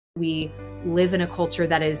We live in a culture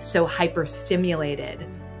that is so hyperstimulated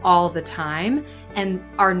all the time, and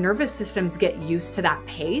our nervous systems get used to that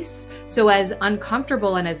pace. So as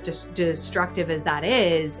uncomfortable and as destructive as that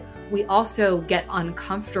is, we also get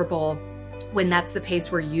uncomfortable when that's the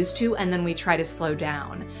pace we're used to, and then we try to slow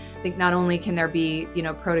down. I think not only can there be,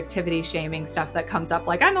 productivity shaming stuff that comes up,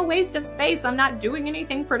 like I'm a waste of space, I'm not doing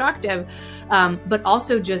anything productive, but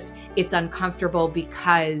also just it's uncomfortable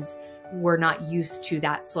because we're not used to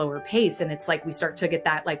that slower pace. And it's like we start to get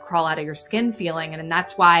that like crawl out of your skin feeling. And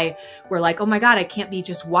that's why we're like, oh my God, I can't be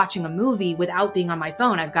just watching a movie without being on my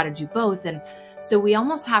phone. I've got to do both. And so we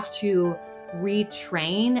almost have to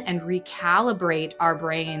retrain and recalibrate our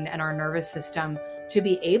brain and our nervous system to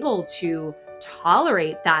be able to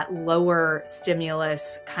tolerate that lower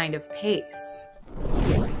stimulus kind of pace.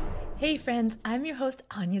 Hey friends, I'm your host,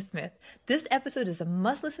 Anya Smith. This episode is a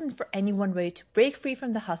must listen for anyone ready to break free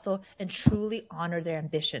from the hustle and truly honor their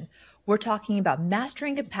ambition. We're talking about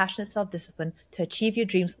mastering compassionate self-discipline to achieve your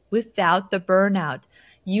dreams without the burnout.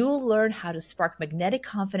 You will learn how to spark magnetic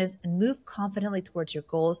confidence and move confidently towards your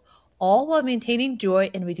goals, all while maintaining joy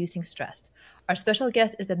and reducing stress. Our special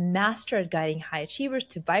guest is a master at guiding high achievers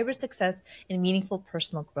to vibrant success and meaningful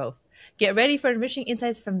personal growth. Get ready for enriching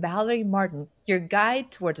insights from Valerie Martin, your guide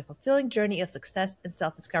towards a fulfilling journey of success and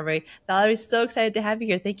self-discovery. Valerie, so excited to have you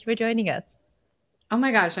here. Thank you for joining us. Oh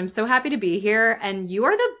my gosh, I'm so happy to be here. And you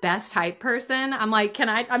are the best hype person. I'm like,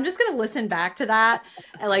 I'm just going to listen back to that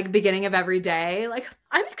at like beginning of every day. Like,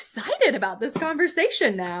 I'm excited about this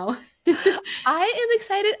conversation now. I am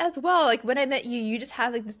excited as well. Like when I met you, you just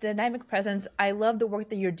have like this dynamic presence. I love the work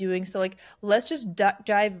that you're doing. So like, let's just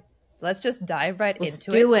dive right into it. Let's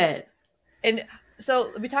do it. And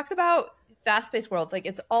so we talked about fast-paced world, like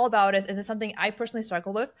it's all about us. And it's something I personally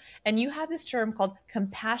struggle with. And you have this term called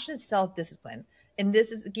compassionate self-discipline. And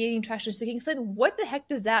this is gaining traction. So can you explain what the heck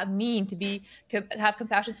does that mean to have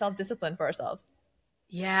compassionate self-discipline for ourselves?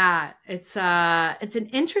 Yeah, it's an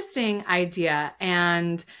interesting idea.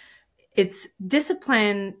 And it's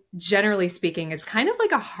discipline, generally speaking, is kind of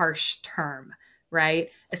like a harsh term, right?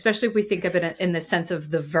 Especially if we think of it in the sense of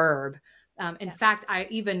the verb. In fact, I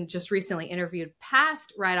even just recently interviewed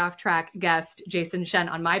past Right Off Track guest Jason Shen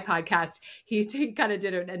on my podcast. He kind of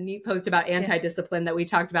did a neat post about anti-discipline that we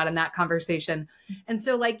talked about in that conversation. And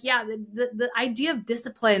so the idea of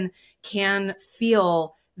discipline can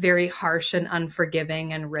feel very harsh and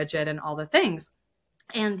unforgiving and rigid and all the things.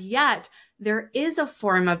 And yet there is a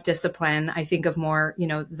form of discipline, I think of more,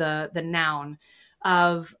 the noun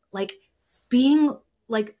of like being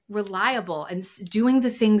like reliable and doing the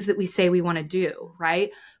things that we say we want to do,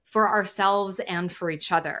 right? For ourselves and for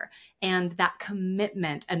each other, and that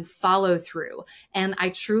commitment and follow through. And I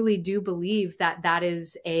truly do believe that that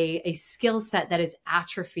is a skill set that is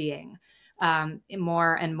atrophying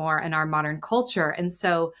more and more in our modern culture. And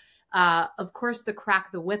so, of course, the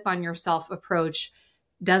crack the whip on yourself approach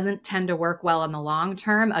doesn't tend to work well in the long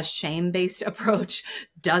term. A shame-based approach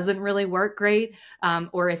doesn't really work great.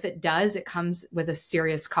 Or if it does, it comes with a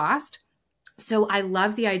serious cost. So I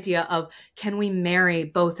love the idea of, can we marry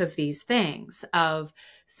both of these things of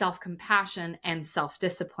self-compassion and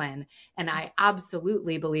self-discipline? And I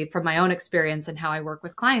absolutely believe from my own experience and how I work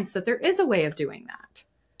with clients that there is a way of doing that.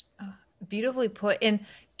 Beautifully put. And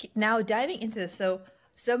now diving into this,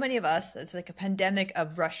 so many of us, it's like a pandemic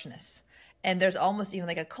of rushness. And there's almost even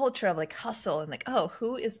like a culture of like hustle and like, oh,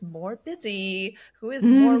 who is more busy? Who is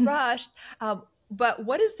more rushed? But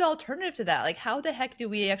what is the alternative to that? Like, how the heck do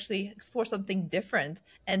we actually explore something different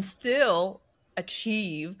and still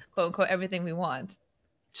achieve, quote unquote, everything we want?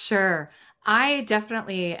 Sure. I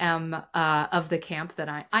definitely am of the camp that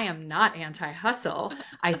I am not anti-hustle.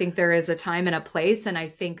 I think there is a time and a place. And I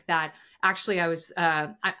think that actually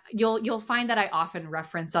you'll find that I often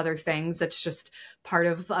reference other things. That's just part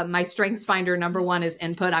of my Strengths Finder. Number one is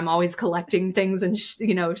input. I'm always collecting things and,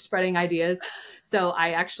 spreading ideas. So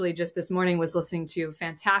I actually just this morning was listening to a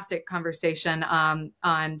fantastic conversation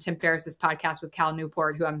on Tim Ferriss's podcast with Cal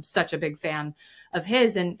Newport, who I'm such a big fan of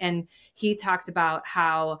his. And he talks about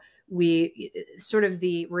how we sort of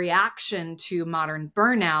the reaction to modern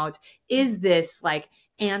burnout is this like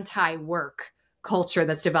anti-work culture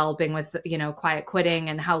that's developing with, quiet quitting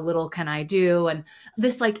and how little can I do, and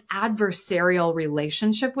this like adversarial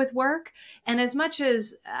relationship with work. And as much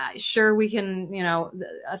as sure we can,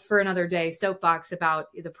 for another day soapbox about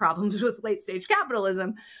the problems with late stage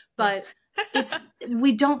capitalism, but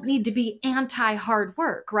we don't need to be anti hard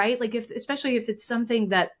work, right? Like especially if it's something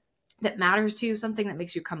that matters to you, something that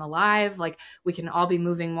makes you come alive, like we can all be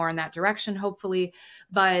moving more in that direction, hopefully.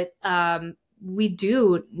 But we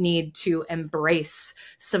do need to embrace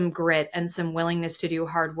some grit and some willingness to do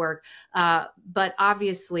hard work. But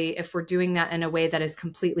obviously, if we're doing that in a way that is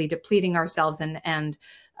completely depleting ourselves and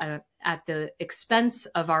at the expense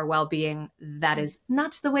of our well-being, that is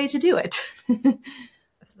not the way to do it.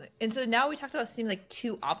 And so now we talked about seeming like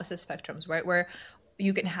two opposite spectrums, right? Where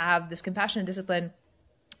you can have this compassionate discipline,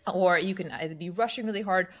 or you can either be rushing really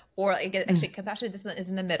hard, or again, actually compassionate discipline is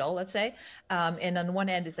in the middle, let's say. And on one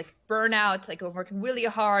end, it's like burnout, like I'm working really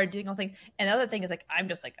hard, doing all things. And the other thing is like, I'm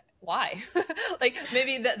just like, why? Like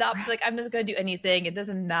maybe the opposite, like I'm just going to do anything. It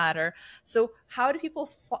doesn't matter. So how do people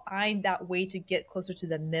find that way to get closer to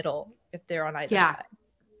the middle if they're on either side?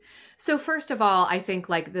 So first of all, I think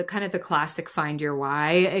like the kind of the classic find your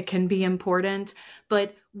why, it can be important.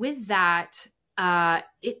 But with that,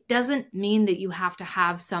 it doesn't mean that you have to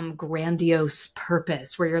have some grandiose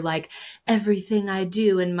purpose where you're like, everything I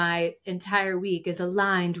do in my entire week is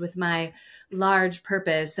aligned with my large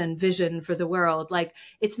purpose and vision for the world. Like,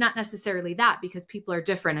 it's not necessarily that, because people are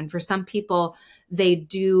different. And for some people, they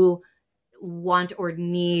do want or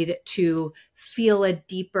need to feel a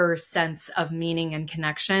deeper sense of meaning and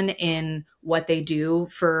connection in what they do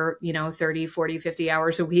for, 30, 40, 50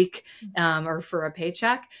 hours a week, or for a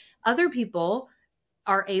paycheck. Other people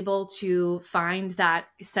are able to find that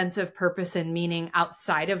sense of purpose and meaning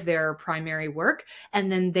outside of their primary work.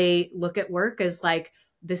 And then they look at work as like,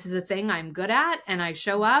 this is a thing I'm good at, and I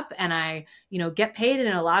show up and I, get paid, and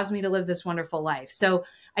it allows me to live this wonderful life. So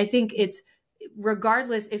I think it's,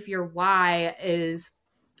 regardless if your why is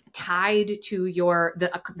tied to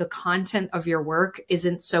the content of your work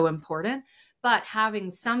isn't so important, but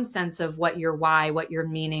having some sense of what your why, what your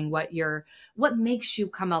meaning, what makes you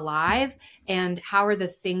come alive, and how are the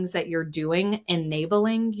things that you're doing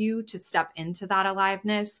enabling you to step into that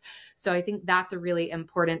aliveness. So I think that's a really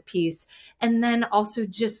important piece. And then also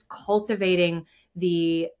just cultivating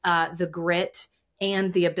the grit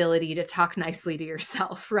and the ability to talk nicely to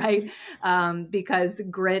yourself, right? Because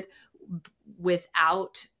grit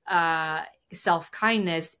without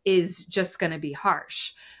self-kindness is just going to be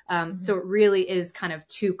harsh. So it really is kind of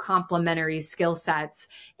two complementary skill sets.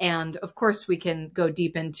 And of course, we can go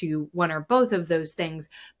deep into one or both of those things,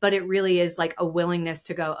 but it really is like a willingness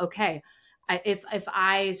to go, okay, if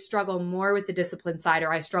I struggle more with the discipline side,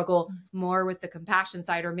 or I struggle more with the compassion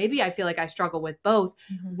side, or maybe I feel like I struggle with both,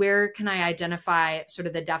 where can I identify sort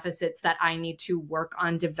of the deficits that I need to work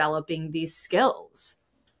on developing these skills?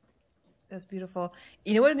 That's beautiful.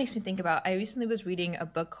 You know what it makes me think about? I recently was reading a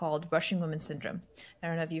book called Rushing Women Syndrome. I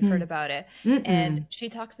don't know if you've heard about it. And she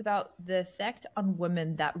talks about the effect on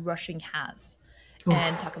women that rushing has.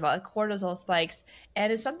 And talk about like cortisol spikes.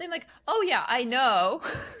 And it's something like, oh yeah, I know.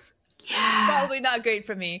 Probably not great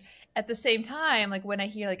for me. At the same time, like when I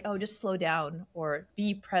hear like, oh, just slow down, or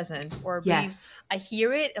be present, or be, I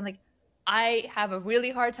hear it and like, I have a really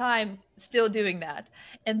hard time still doing that.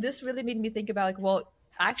 And this really made me think about like, well,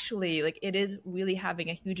 actually, like it is really having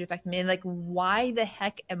a huge effect on me. And like, why the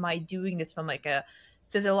heck am I doing this from like a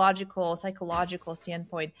physiological, psychological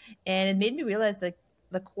standpoint? And it made me realize that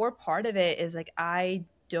the core part of it is like, I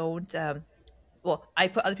don't, I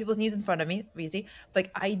put other people's needs in front of me, easy, but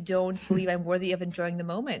like, I don't believe I'm worthy of enjoying the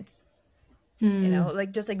moment.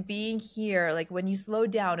 Like just like being here, like when you slow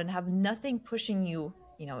down and have nothing pushing you,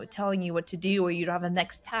 telling you what to do, or you don't have a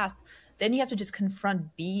next task, then you have to just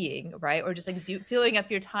confront being, right? Or just like filling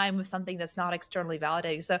up your time with something that's not externally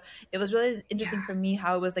validating. So it was really interesting for me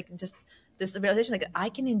how it was like just this realization, like I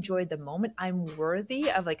can enjoy the moment. I'm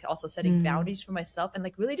worthy of like also setting boundaries for myself and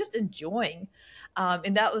like really just enjoying.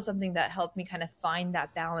 And that was something that helped me kind of find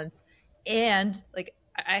that balance. And like,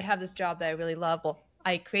 I have this job that I really love. Well,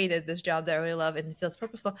 I created this job that I really love and it feels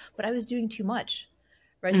purposeful, but I was doing too much.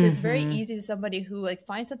 Right. So it's very easy to somebody who like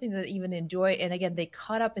finds something that they even enjoy. And again, they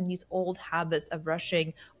caught up in these old habits of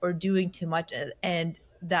rushing or doing too much. And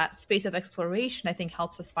that space of exploration, I think,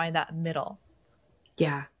 helps us find that middle.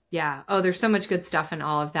 Yeah. Yeah. Oh, there's so much good stuff in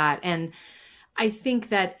all of that. And I think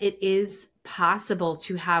that it is possible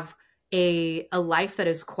to have a life that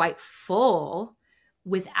is quite full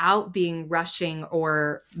without being rushing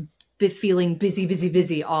or feeling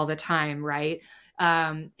busy all the time. Right.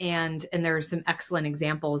 And there are some excellent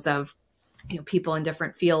examples of, people in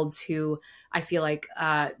different fields who I feel like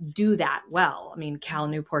do that well. I mean, Cal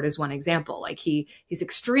Newport is one example. Like he's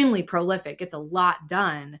extremely prolific, gets a lot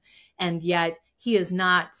done, and yet he is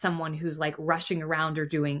not someone who's like rushing around or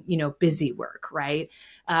doing, busy work, right?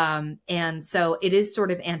 And so it is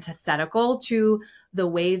sort of antithetical to the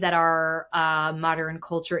way that our modern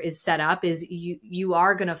culture is set up. Is you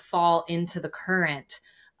are going to fall into the current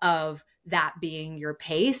of that being your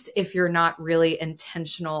pace if you're not really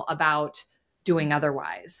intentional about doing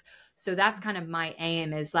otherwise. So that's kind of my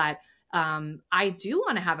aim, is that I do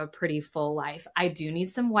want to have a pretty full life. I do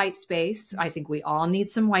need some white space. I think we all need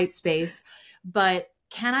some white space, but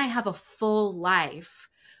can I have a full life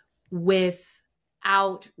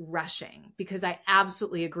without rushing? Because I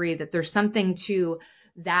absolutely agree that there's something to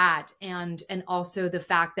that. And also the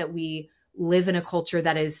fact that we live in a culture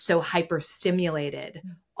that is so hyper stimulated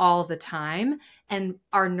all the time, and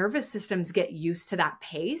our nervous systems get used to that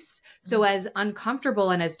pace. So as uncomfortable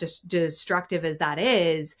and as destructive as that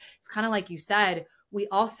is, it's kind of like you said, we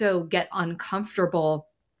also get uncomfortable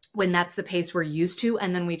when that's the pace we're used to,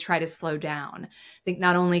 and then we try to slow down. I think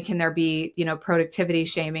not only can there be, productivity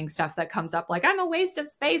shaming stuff that comes up, like I'm a waste of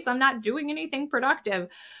space, I'm not doing anything productive,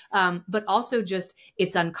 but also just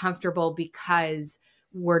it's uncomfortable because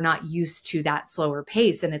we're not used to that slower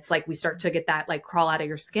pace. And it's like we start to get that like crawl out of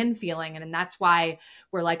your skin feeling. And that's why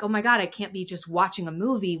we're like, oh my God, I can't be just watching a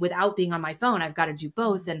movie without being on my phone. I've got to do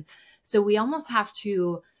both. And so we almost have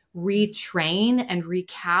to retrain and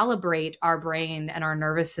recalibrate our brain and our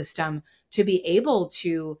nervous system to be able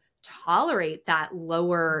to tolerate that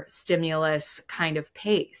lower stimulus kind of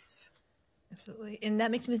pace. Absolutely. And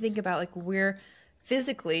that makes me think about like we're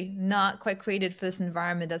physically not quite created for this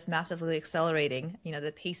environment that's massively accelerating,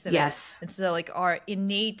 the pace of Yes. it. And so like our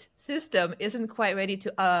innate system isn't quite ready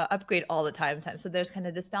to upgrade all the time. So there's kind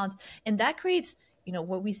of this balance, and that creates,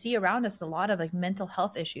 what we see around us, a lot of like mental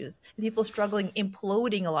health issues, people struggling,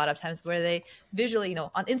 imploding a lot of times, where they visually,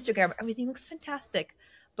 on Instagram, everything looks fantastic.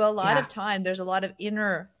 But a lot of time, there's a lot of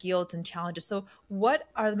inner guilt and challenges. So what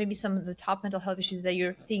are maybe some of the top mental health issues that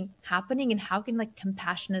you're seeing happening, and how can like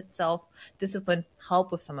compassionate self-discipline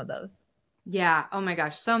help with some of those? Yeah. Oh my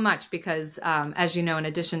gosh, so much. Because as you know, in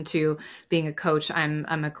addition to being a coach, I'm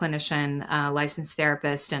a clinician, licensed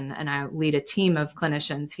therapist, and I lead a team of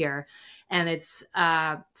clinicians here. And it's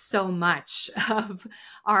so much of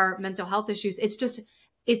our mental health issues. It's just,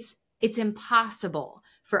 it's impossible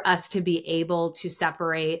for us to be able to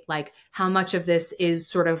separate like how much of this is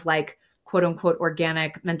sort of like quote unquote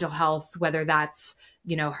organic mental health, whether that's,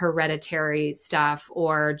 hereditary stuff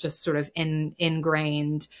or just sort of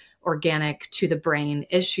ingrained organic to the brain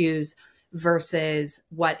issues, versus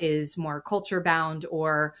what is more culture bound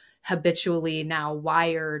or habitually now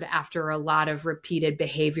wired after a lot of repeated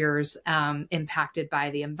behaviors impacted by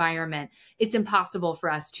the environment. It's impossible for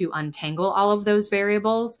us to untangle all of those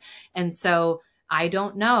variables. And so I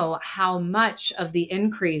don't know how much of the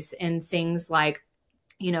increase in things like,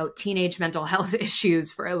 teenage mental health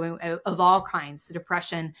issues of all kinds,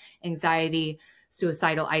 depression, anxiety,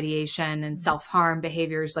 suicidal ideation, and self-harm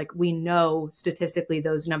behaviors. Like we know statistically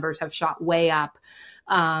those numbers have shot way up.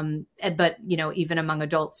 But, even among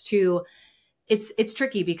adults too, it's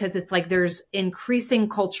tricky because it's like there's increasing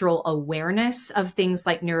cultural awareness of things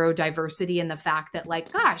like neurodiversity, and the fact that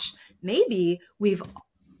like, gosh, maybe we've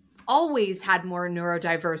always had more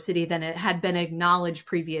neurodiversity than it had been acknowledged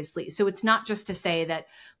previously. So it's not just to say that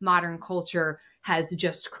modern culture has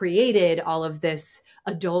just created all of this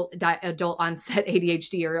adult onset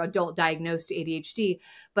ADHD or adult diagnosed ADHD,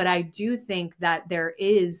 but I do think that there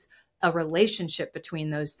is a relationship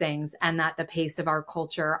between those things, and that the pace of our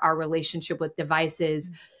culture, our relationship with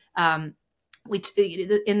devices, in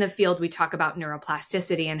the field, we talk about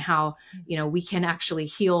neuroplasticity and how, we can actually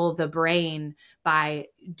heal the brain by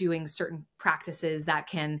doing certain practices that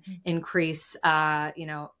can increase,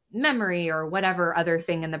 memory or whatever other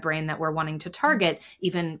thing in the brain that we're wanting to target,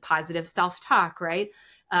 even positive self-talk, right?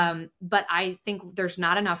 But I think there's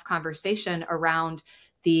not enough conversation around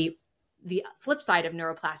the flip side of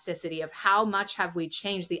neuroplasticity, of how much have we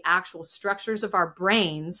changed the actual structures of our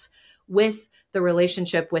brains with the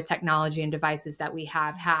relationship with technology and devices that we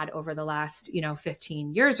have had over the last,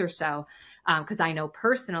 15 years or so. Because I know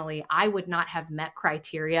personally, I would not have met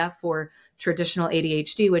criteria for traditional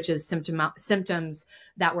ADHD, which is symptoms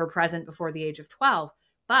that were present before the age of 12.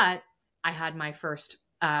 But I had my first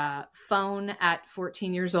phone at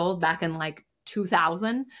 14 years old back in like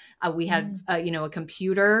 2000. We had, a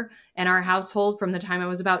computer in our household from the time I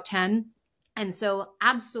was about 10. And so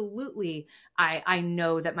absolutely, I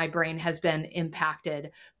know that my brain has been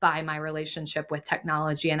impacted by my relationship with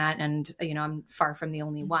technology, and I'm far from the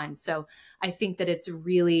only one. So I think that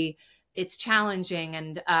it's challenging.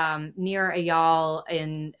 And Nir Eyal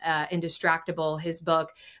in Indistractable, his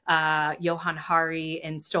book, Johann Hari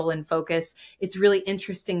in Stolen Focus, it's really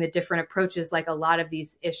interesting the different approaches, like a lot of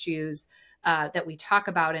these issues that we talk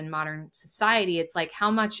about in modern society. It's like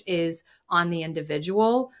how much is on the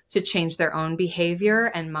individual to change their own behavior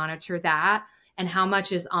and monitor that, and how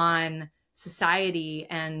much is on society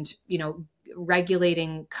and,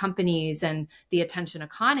 regulating companies and the attention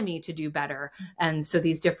economy to do better. And so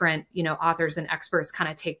these different, authors and experts kind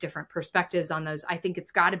of take different perspectives on those. I think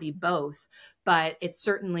it's got to be both, but it's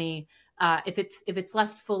certainly, if it's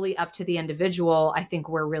left fully up to the individual, I think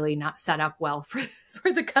we're really not set up well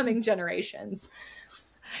for the coming generations.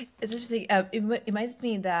 It's interesting. It reminds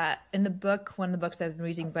me that in the book, one of the books I've been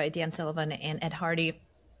reading by Dan Sullivan and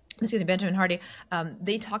Benjamin Hardy,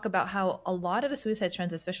 they talk about how a lot of the suicide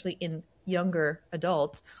trends, especially in younger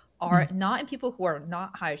adults, are not in people who are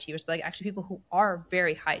not high achievers, but like actually people who are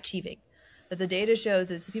very high achieving. That the data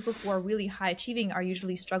shows is the people who are really high achieving are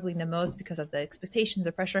usually struggling the most because of the expectations,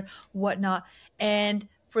 the pressure, whatnot. And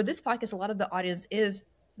for this podcast, a lot of the audience is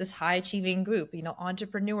this high achieving group,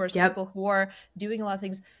 entrepreneurs, people who are doing a lot of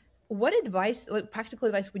things. What practical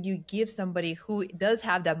advice would you give somebody who does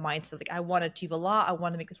have that mindset? Like, I want to achieve a lot. I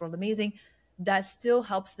want to make this world amazing. That still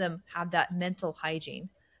helps them have that mental hygiene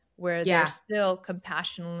where they're still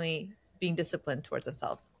compassionately being disciplined towards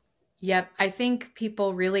themselves. Yep. I think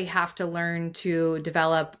people really have to learn to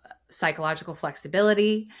develop psychological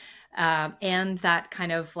flexibility, and that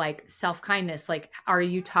kind of like self-kindness. Like, are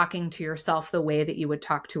you talking to yourself the way that you would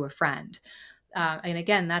talk to a friend? And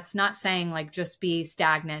again, that's not saying like, just be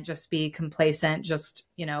stagnant, just be complacent, just,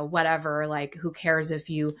 whatever, like, who cares if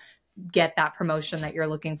you get that promotion that you're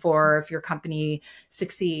looking for, or if your company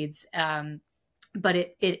succeeds. But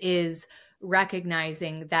it is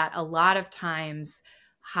recognizing that a lot of times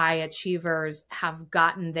high achievers have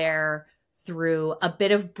gotten there through a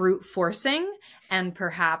bit of brute forcing and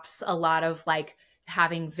perhaps a lot of like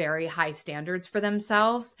having very high standards for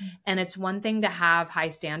themselves. And it's one thing to have high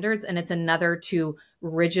standards, and it's another to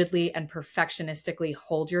rigidly and perfectionistically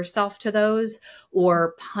hold yourself to those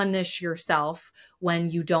or punish yourself when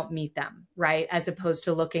you don't meet them, right? As opposed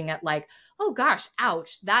to looking at like, oh gosh,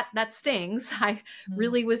 ouch, that stings. I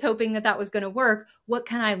really was hoping that was going to work. What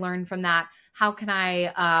can I learn from that? How can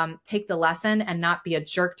I take the lesson and not be a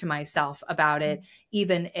jerk to myself about it,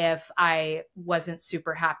 even if I wasn't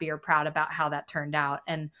super happy or proud about how that turned out?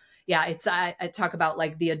 And yeah, I talk about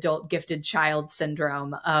like the adult gifted child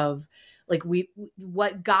syndrome of like,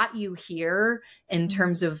 what got you here in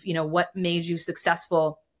terms of, what made you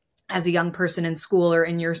successful as a young person in school or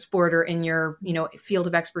in your sport or in your, field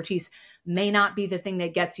of expertise may not be the thing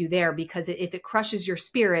that gets you there, because if it crushes your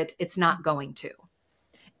spirit, it's not going to.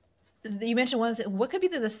 You mentioned what could be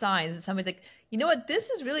the signs that somebody's like, you know what, this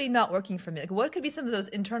is really not working for me. Like, what could be some of those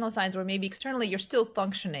internal signs where maybe externally you're still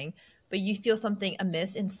functioning, but you feel something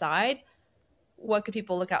amiss inside? What could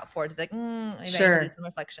people look out for to be like, maybe I need to do some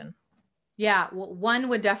reflection? Yeah. Well, one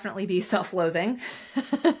would definitely be self-loathing.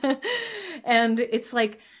 And it's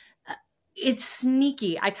like, it's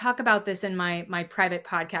sneaky. I talk about this in my private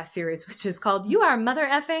podcast series, which is called "You Are Mother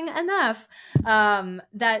Effing Enough."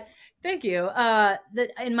 Thank you.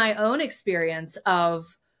 That in my own experience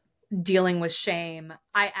of dealing with shame,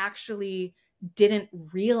 I actually didn't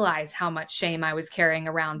realize how much shame I was carrying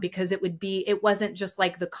around, because it wasn't just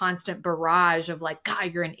like the constant barrage of like,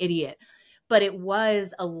 God, you're an idiot. But it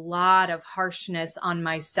was a lot of harshness on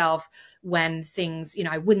myself when things,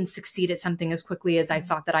 I wouldn't succeed at something as quickly as I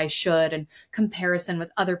thought that I should, and comparison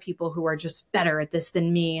with other people who are just better at this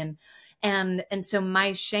than me. And so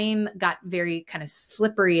my shame got very kind of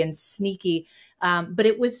slippery and sneaky. But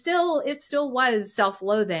it still was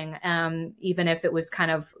self-loathing, even if it was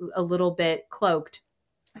kind of a little bit cloaked.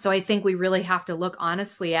 So I think we really have to look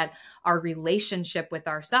honestly at our relationship with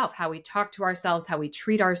ourselves, how we talk to ourselves, how we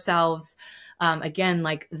treat ourselves. Again,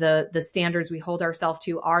 like the standards we hold ourselves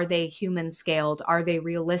to, are they human scaled? Are they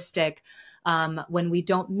realistic? When we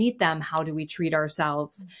don't meet them, how do we treat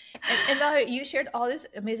ourselves? And Valerie, you shared all this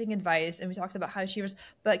amazing advice, and we talked about high achievers,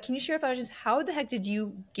 but can you share with us how the heck did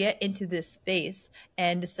you get into this space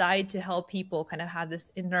and decide to help people kind of have this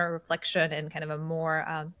inner reflection and kind of a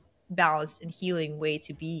more balanced and healing way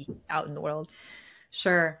to be out in the world?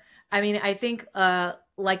 Sure. I mean, I think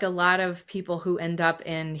like a lot of people who end up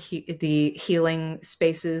in the healing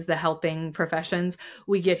spaces, the helping professions,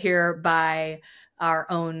 we get here by our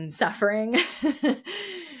own suffering.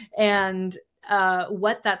 And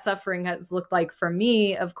what that suffering has looked like for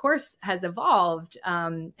me, of course, has evolved.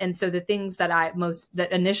 And so the things that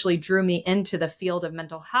initially drew me into the field of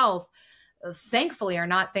mental health, thankfully, are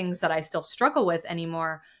not things that I still struggle with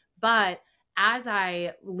anymore. But as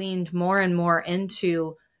I leaned more and more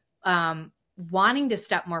into wanting to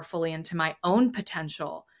step more fully into my own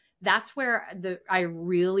potential, that's where I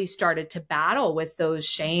really started to battle with those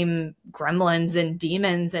shame gremlins and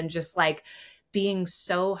demons, and just like being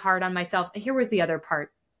so hard on myself. Here was the other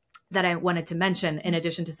part. that I wanted to mention in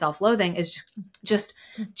addition to self-loathing is just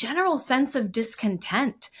general sense of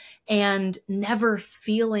discontent and never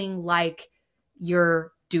feeling like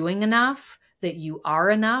you're doing enough, that you are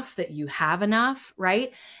enough, that you have enough,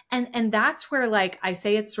 right? And that's where, like, I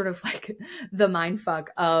say it's sort of like the mind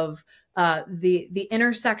fuck of the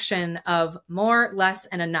intersection of more, less,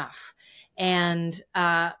 and enough. And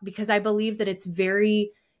because I believe that it's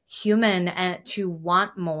very human to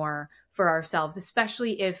want more for ourselves,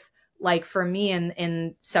 especially if, like for me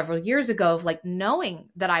in several years ago, of like knowing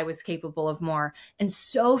that I was capable of more and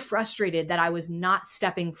so frustrated that I was not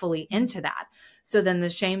stepping fully into that. So then the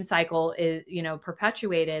shame cycle is,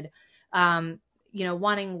 perpetuated,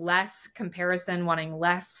 wanting less comparison, wanting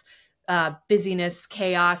less busyness,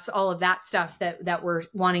 chaos, all of that stuff that we're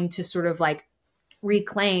wanting to sort of like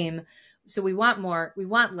reclaim. So we want more, we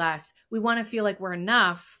want less, we want to feel like we're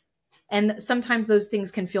enough. And sometimes those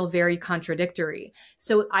things can feel very contradictory.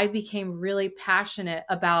 So I became really passionate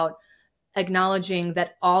about acknowledging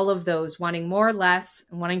that all of those, wanting more, less,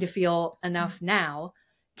 and wanting to feel enough now,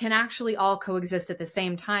 can actually all coexist at the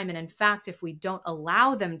same time. And in fact, if we don't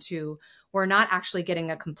allow them to, we're not actually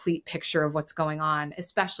getting a complete picture of what's going on,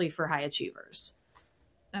 especially for high achievers.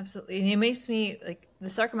 Absolutely. And it makes me like the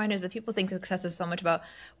stark reminder is that people think success is so much about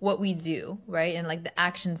what we do, right? And like the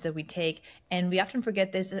actions that we take. And we often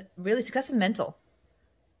forget this, really success is mental.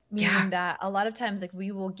 Meaning that a lot of times like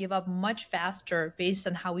we will give up much faster based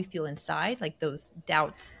on how we feel inside, like those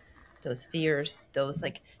doubts, those fears, those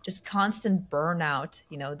like just constant burnout,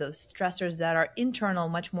 those stressors that are internal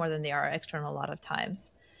much more than they are external a lot of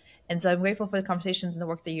times. And so I'm grateful for the conversations and the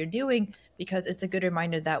work that you're doing, because it's a good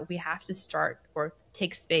reminder that we have to start or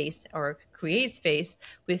take space or create space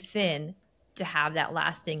within to have that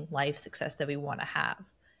lasting life success that we want to have.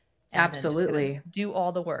 And absolutely. Then just do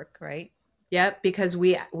all the work, right? Yep, because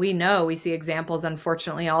we know, we see examples,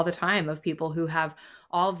 unfortunately, all the time of people who have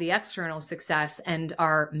all of the external success and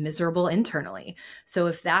are miserable internally. So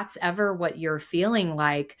if that's ever what you're feeling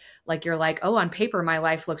like you're like, oh, on paper, my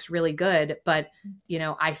life looks really good, but,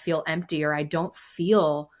 I feel empty, or I don't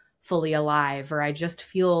feel fully alive, or I just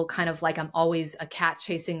feel kind of like I'm always a cat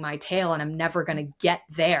chasing my tail and I'm never going to get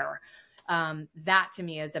there. That to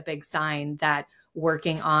me is a big sign that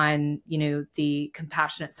working on, the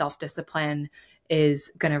compassionate self-discipline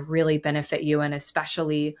is going to really benefit you, and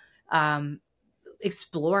especially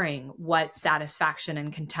exploring what satisfaction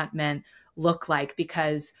and contentment look like,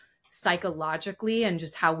 because psychologically and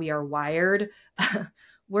just how we are wired,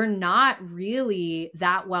 we're not really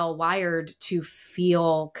that well wired to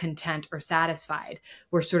feel content or satisfied.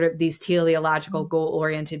 We're sort of these teleological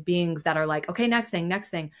goal-oriented beings that are like, okay, next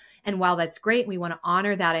thing. And while that's great, we want to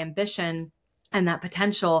honor that ambition and that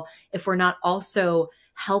potential. If we're not also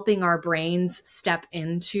helping our brains step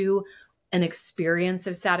into an experience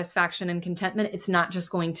of satisfaction and contentment, it's not just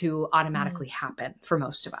going to automatically happen for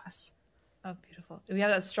most of us. Oh, beautiful. We have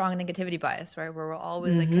that strong negativity bias, right? Where we're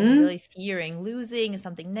always like kind of really fearing losing and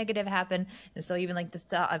something negative happen. And so even like this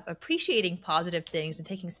appreciating positive things and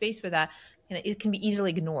taking space for that, it can be easily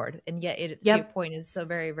ignored. And yet to your point is so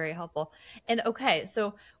very, very helpful. And okay,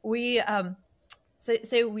 so we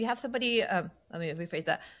so we have somebody, let me rephrase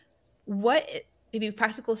that. What maybe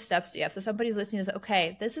practical steps do you have? So somebody's listening and says,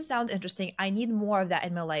 okay, this sounds interesting. I need more of that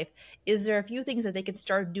in my life. Is there a few things that they could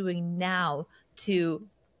start doing now to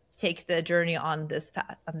take the journey on this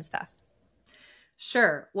path?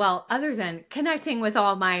 Sure. Well, other than connecting with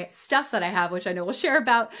all my stuff that I have, which I know we'll share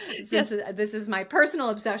about, since this is my personal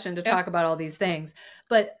obsession to talk about all these things,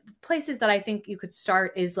 but places that I think you could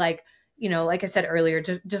start is like, like I said earlier,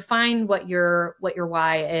 to define what your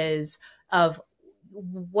why is, of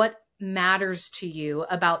what matters to you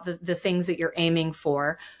about the things that you're aiming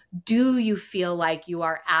for. Do you feel like you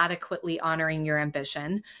are adequately honoring your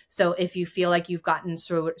ambition? So if you feel like you've gotten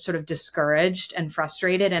sort of discouraged and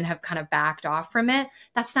frustrated and have kind of backed off from it,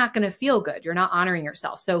 that's not going to feel good. You're not honoring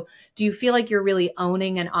yourself. So do you feel like you're really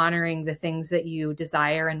owning and honoring the things that you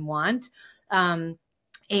desire and want?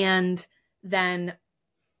 And then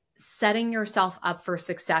setting yourself up for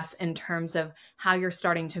success in terms of how you're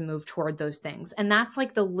starting to move toward those things. And that's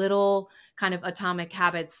like the little kind of atomic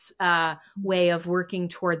habits way of working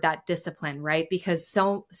toward that discipline, right? Because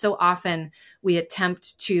so often we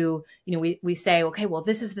attempt to, we say, okay, well,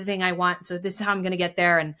 this is the thing I want, so this is how I'm going to get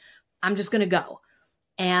there, and I'm just going to go.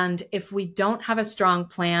 And if we don't have a strong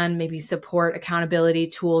plan, maybe support, accountability,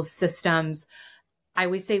 tools, systems, I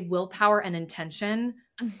always say willpower and intention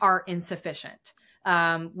are insufficient.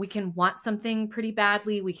 We can want something pretty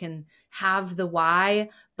badly. We can have the why,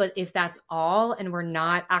 but if that's all, and we're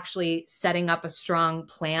not actually setting up a strong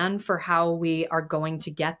plan for how we are going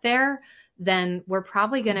to get there, then we're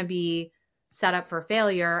probably going to be set up for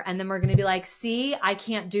failure. And then we're going to be like, see, I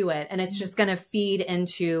can't do it. And it's just going to feed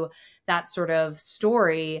into that sort of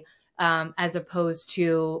story, as opposed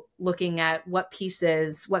to looking at what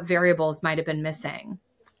pieces, what variables might have been missing.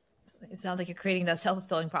 It sounds like you're creating that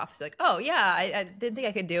self-fulfilling prophecy. Like, oh yeah, I didn't think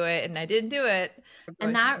I could do it and I didn't do it.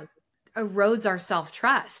 And that erodes our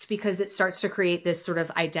self-trust, because it starts to create this sort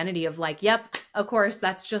of identity of like, yep, of course,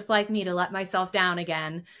 that's just like me to let myself down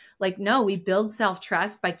again. Like, no, we build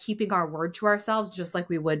self-trust by keeping our word to ourselves, just like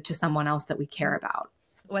we would to someone else that we care about.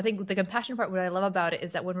 Well, I think the compassion part, what I love about it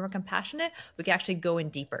is that when we're compassionate, we can actually go in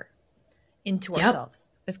deeper into ourselves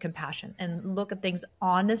with compassion and look at things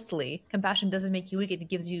honestly. Compassion doesn't make you weak. It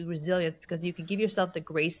gives you resilience, because you can give yourself the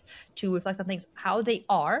grace to reflect on things how they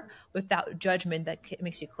are without judgment that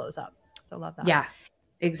makes you close up. So I love that. Yeah,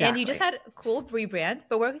 exactly. And you just had a cool rebrand,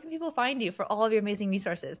 but where can people find you for all of your amazing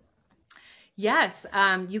resources? Yes,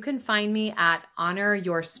 you can find me at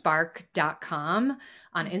honoryourspark.com,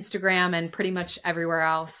 on Instagram, and pretty much everywhere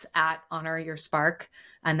else at Honor Your Spark.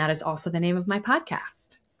 And that is also the name of my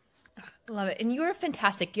podcast. Love it. And you are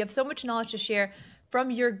fantastic. You have so much knowledge to share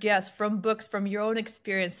from your guests, from books, from your own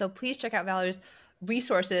experience. So please check out Valerie's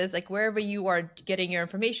resources, like wherever you are getting your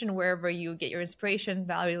information, wherever you get your inspiration.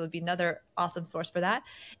 Valerie would be another awesome source for that.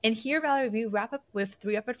 And here, Valerie, we wrap up with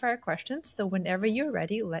 3 rapid fire questions. So whenever you're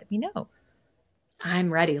ready, let me know.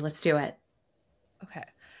 I'm ready. Let's do it. Okay.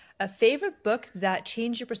 A favorite book that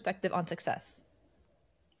changed your perspective on success?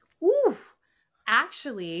 Ooh.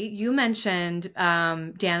 Actually, you mentioned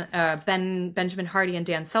Benjamin Hardy and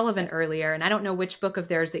Dan Sullivan earlier, and I don't know which book of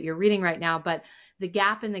theirs that you're reading right now, but The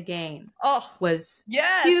Gap in the Gain was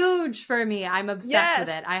huge for me. I'm obsessed with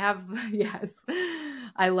it. Yes,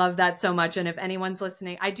 I love that so much. And if anyone's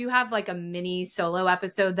listening, I do have like a mini solo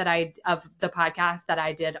episode of the podcast that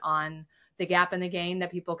I did on The Gap in the Gain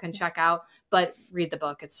that people can check out, but read the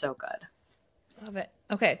book. It's so good. Love it.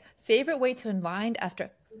 Okay. Favorite way to unwind after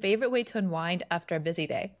a busy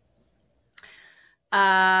day?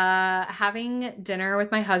 Having dinner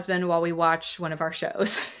with my husband while we watch one of our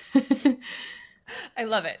shows. I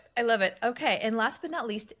love it. I love it. Okay. And last but not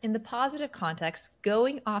least, in the positive context,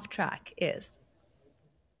 going off track is?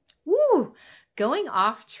 Going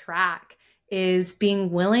off track is being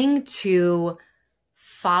willing to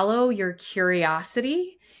follow your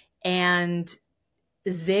curiosity and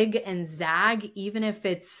zig and zag, even if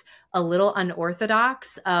it's a little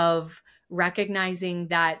unorthodox, of recognizing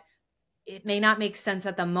that it may not make sense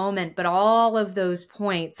at the moment, but all of those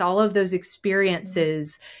points, all of those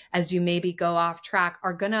experiences, as you maybe go off track,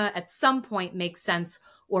 are gonna at some point make sense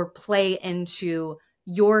or play into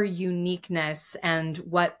your uniqueness and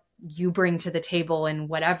what you bring to the table in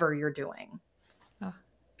whatever you're doing.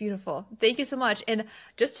 Beautiful. Thank you so much. And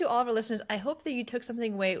just to all of our listeners, I hope that you took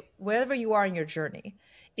something away wherever you are in your journey.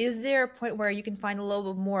 Is there a point where you can find a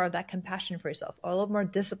little bit more of that compassion for yourself, or a little more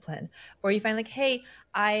discipline, or you find like, hey,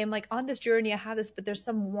 I am like on this journey, I have this, but there's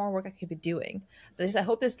some more work I could be doing. I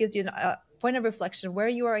hope this gives you a point of reflection of where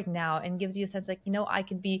you are right now, and gives you a sense like,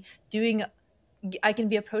 I can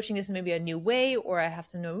be approaching this in maybe a new way, or I have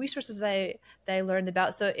some new resources that I learned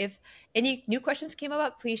about. So if any new questions came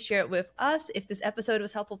up, please share it with us. If this episode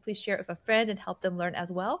was helpful, please share it with a friend and help them learn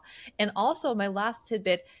as well. And also, my last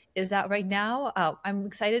tidbit is that right now, I'm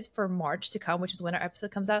excited for March to come, which is when our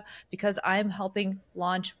episode comes out, because I'm helping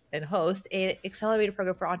launch and host an accelerator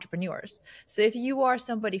program for entrepreneurs. So if you are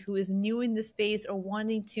somebody who is new in the space or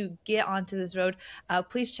wanting to get onto this road,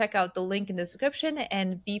 please check out the link in the description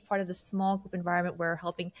and be part of the small group environment where we're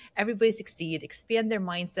helping everybody succeed, expand their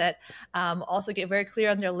mindset, also get very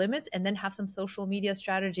clear on their limits, and then have some social media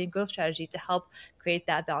strategy and growth strategy to help create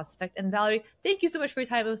that balance effect. And Valerie, thank you so much for your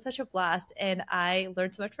time. It was such a blast, and I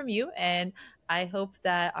learned so much from you, and I hope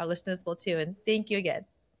that our listeners will too. And thank you again.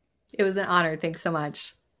 It was an honor. Thanks so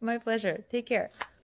much. My pleasure. Take care.